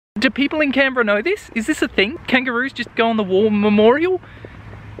Do people in Canberra know this? Is this a thing? Kangaroos just go on the war memorial?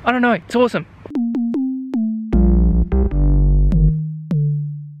 I don't know, it's awesome.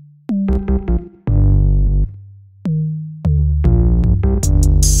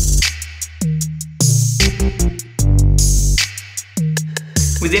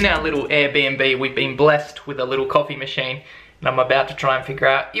 Within our little Airbnb, we've been blessed with a little coffee machine, and I'm about to try and figure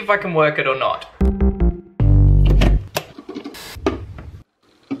out if I can work it or not.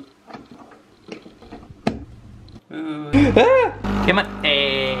 Come on.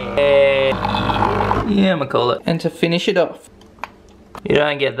 Yeah, I'm gonna call it. And to finish it off, you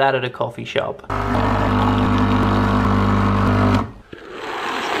don't get that at a coffee shop.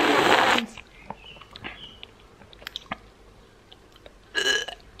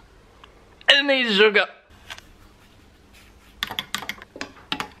 It needs sugar.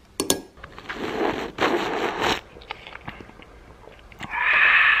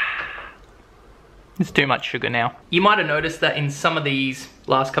 It's too much sugar now. You might have noticed that in some of these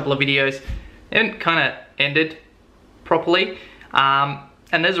last couple of videos, they haven't kind of ended properly. And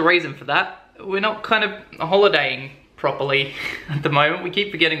there's a reason for that. We're not kind of holidaying properly at the moment. We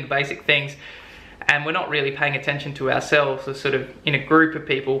keep forgetting the basic things, and we're not really paying attention to ourselves as sort of in a group of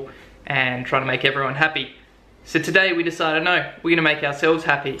people and trying to make everyone happy. So today we decided, no, we're gonna make ourselves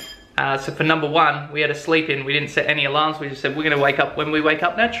happy. So for number one, we had a sleep in. We didn't set any alarms. We just said we're gonna wake up when we wake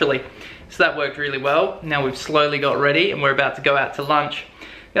up naturally. So that worked really well. Now we've slowly got ready and we're about to go out to lunch.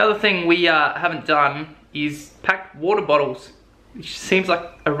 The other thing we haven't done is pack water bottles, which seems like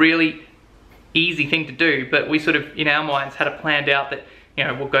a really easy thing to do, but we sort of, in our minds, had it planned out that, you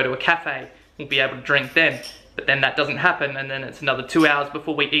know, we'll go to a cafe, we'll be able to drink then. But then that doesn't happen, and then it's another 2 hours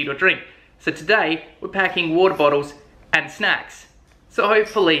before we eat or drink. So today, we're packing water bottles and snacks. So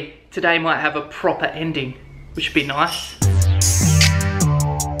hopefully, today might have a proper ending, which would be nice.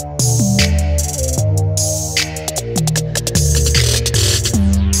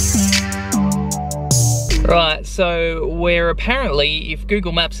 Right, so we're apparently, if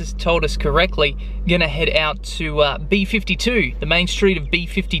Google Maps has told us correctly, gonna head out to B52, the main street of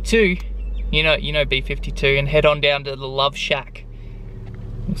B52. You know B52, and head on down to the Love Shack,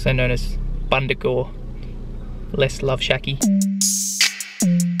 also known as Bungendore, less Love Shacky.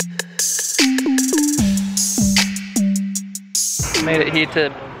 Made it here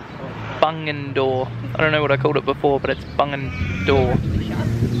to Bungendore. I don't know what I called it before, but it's Bungendore.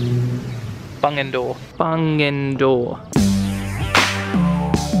 Bungendore. Bungendore.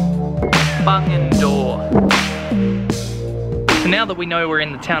 Bungendore. So now that we know we're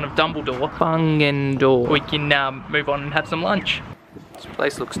in the town of Bungendore, we can move on and have some lunch. This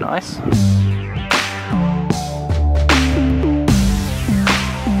place looks nice.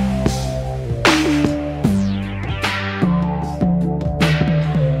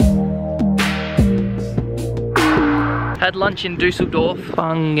 Had lunch in Dusseldorf,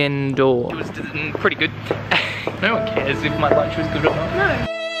 Bungendore. It was pretty good. No one cares if my lunch was good or not. No.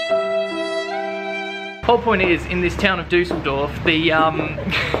 Whole point is, in this town of Dusseldorf, the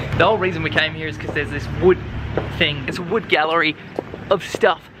whole reason we came here is because there's this wood thing. It's a wood gallery of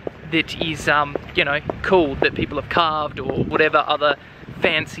stuff that is, you know, cool, that people have carved or whatever other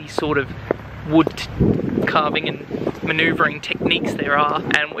fancy sort of wood carving and maneuvering techniques there are.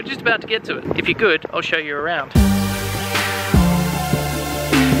 And we're just about to get to it. If you're good, I'll show you around.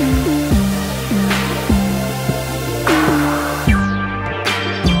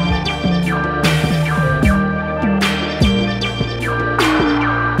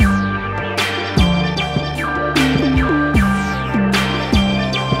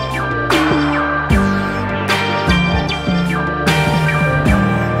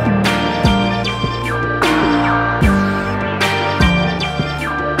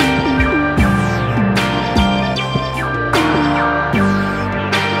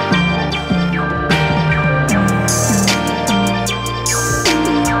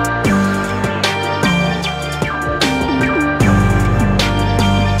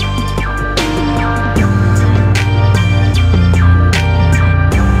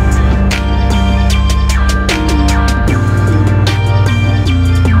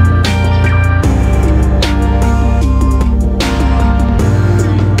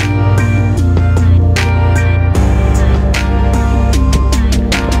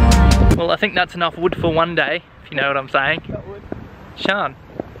 I think that's enough wood for one day, if you know what I'm saying. Sean,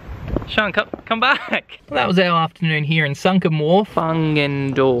 come back. Well, that was our afternoon here in Sunken Wharf,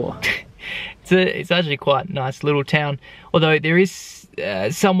 Bungendore. It's actually quite a nice little town, although there is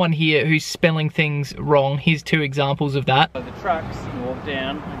someone here who's spelling things wrong. Here's two examples of that. So the trucks walk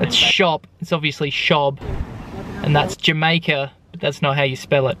down. It's shop, it's obviously shob, and that's Jamaica, but that's not how you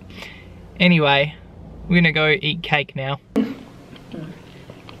spell it. Anyway, we're gonna go eat cake now.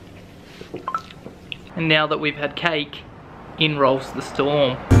 And now that we've had cake, in rolls the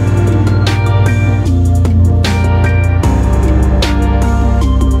storm.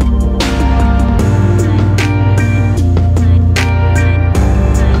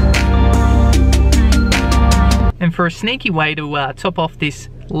 And for a sneaky way to top off this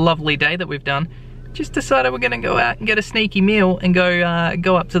lovely day that we've done, just decided we're gonna go out and get a sneaky meal and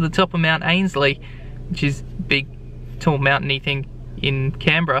go up to the top of Mount Ainslie, which is a big, tall mountainy thing in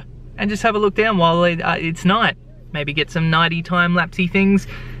Canberra, and just have a look down while it's night. Maybe get some nighty time-lapsey things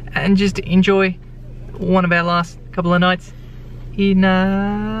and just enjoy one of our last couple of nights in,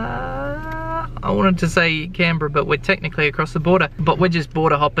 I wanted to say Canberra, but we're technically across the border. But we're just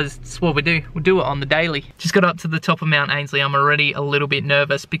border hoppers, that's what we do. We do it on the daily. Just got up to the top of Mount Ainslie. I'm already a little bit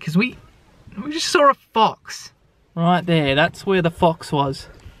nervous because we just saw a fox. Right there, that's where the fox was.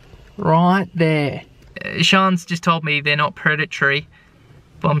 Right there. Sean's just told me they're not predatory,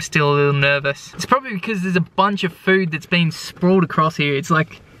 but I'm still a little nervous. It's probably because there's a bunch of food that's been sprawled across here. It's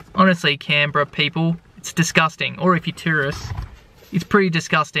like, honestly, Canberra people, it's disgusting. Or if you're tourists, it's pretty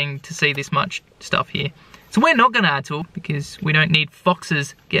disgusting to see this much stuff here. So we're not gonna add to it because we don't need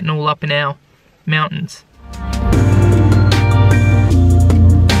foxes getting all up in our mountains.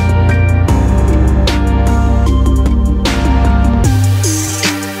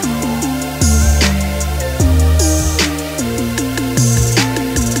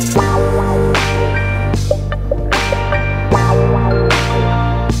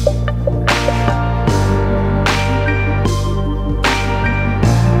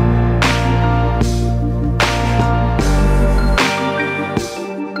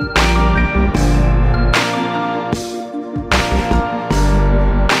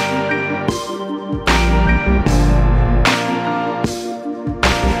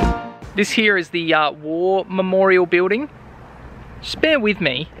 This here is the War Memorial Building. Just bear with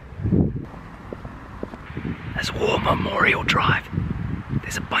me. There's War Memorial Drive.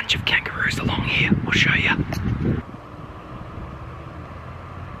 There's a bunch of kangaroos along here. I'll show you.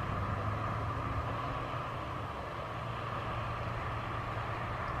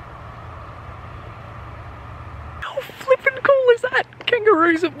 How flippin' cool is that?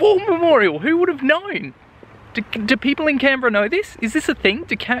 Kangaroos at War Memorial. Who would have known? Do people in Canberra know this? Is this a thing?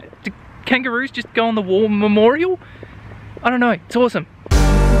 Do kangaroos just go on the War Memorial? I don't know, it's awesome.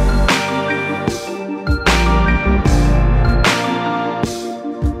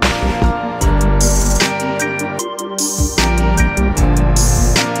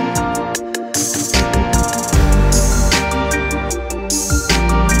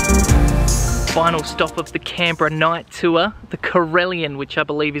 Final stop of the Canberra night tour, the Corellian, which I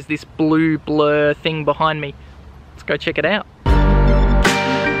believe is this blue blur thing behind me. Let's go check it out.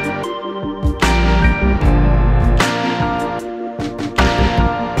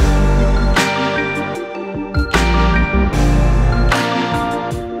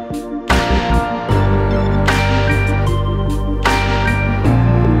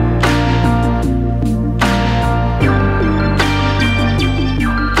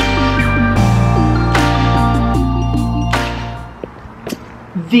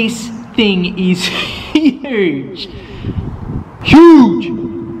 This thing is huge. Huge!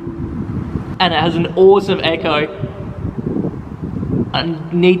 And it has an awesome echo. I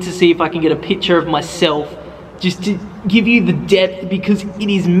need to see if I can get a picture of myself just to give you the depth because it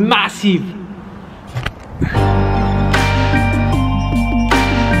is massive.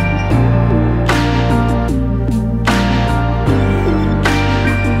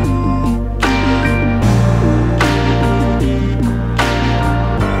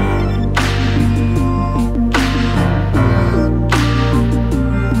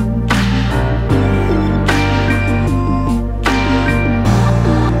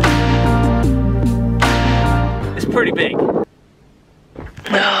 Pretty big.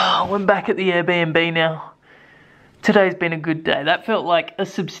 Oh, we're back at the Airbnb now. Today's been a good day. That felt like a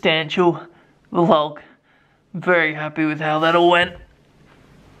substantial vlog. Very happy with how that all went.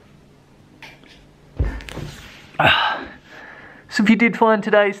 So if you did find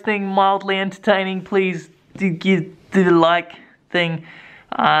today's thing mildly entertaining, please do give the like thing.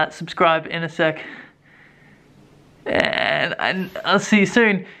 Subscribe in a sec. And I'll see you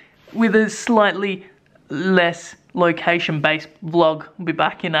soon with a slightly less location-based vlog. We'll be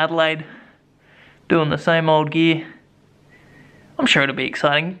back in Adelaide doing the same old gear. I'm sure it'll be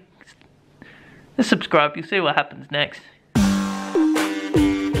exciting. Just subscribe, you'll see what happens next.